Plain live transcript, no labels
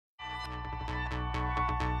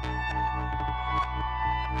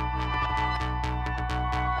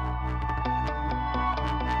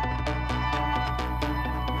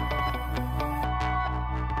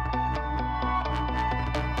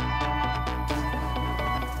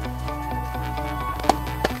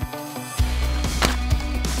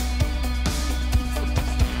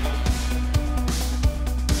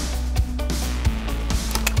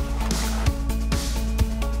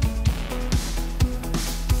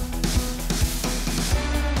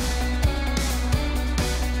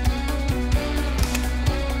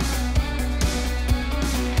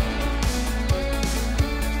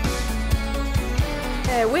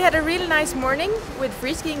we had a really nice morning with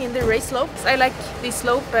free skiing in the race slopes. I like the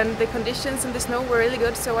slope and the conditions and the snow were really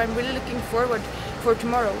good, so I'm really looking forward for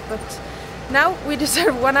tomorrow. But now we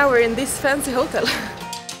deserve 1 hour in this fancy hotel.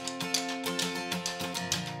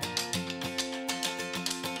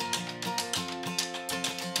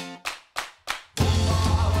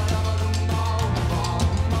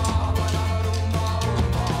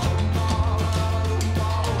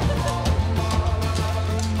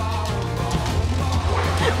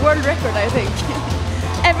 World record, I think.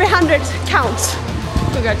 Every 100 counts.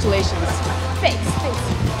 Congratulations.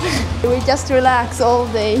 Thanks. We just relax all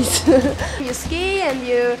days. You ski and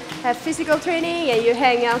you have physical training and you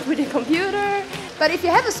hang out with the computer. But if you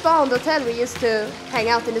have a spa on the hotel, we used to hang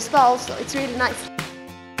out in the spa, so it's really nice.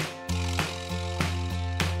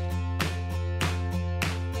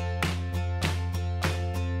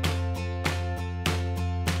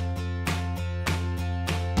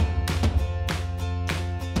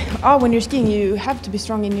 When you're skiing, you have to be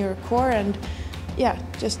strong in your core and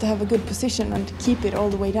just to have a good position and keep it all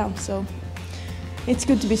the way down. So it's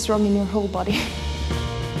good to be strong in your whole body.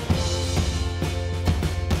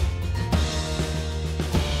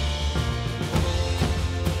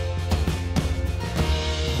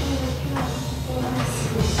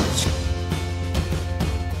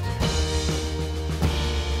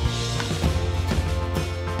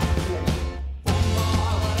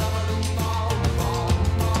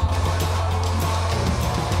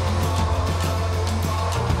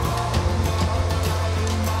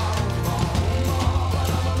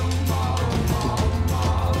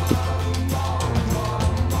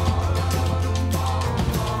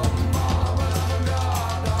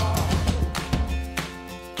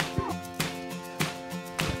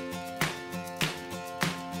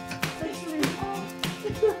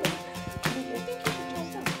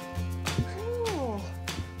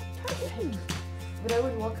 But I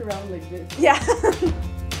would walk around like this. Yeah.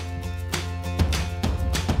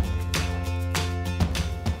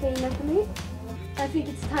 Hey Nathalie, I think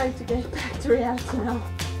it's time to get back to reality now.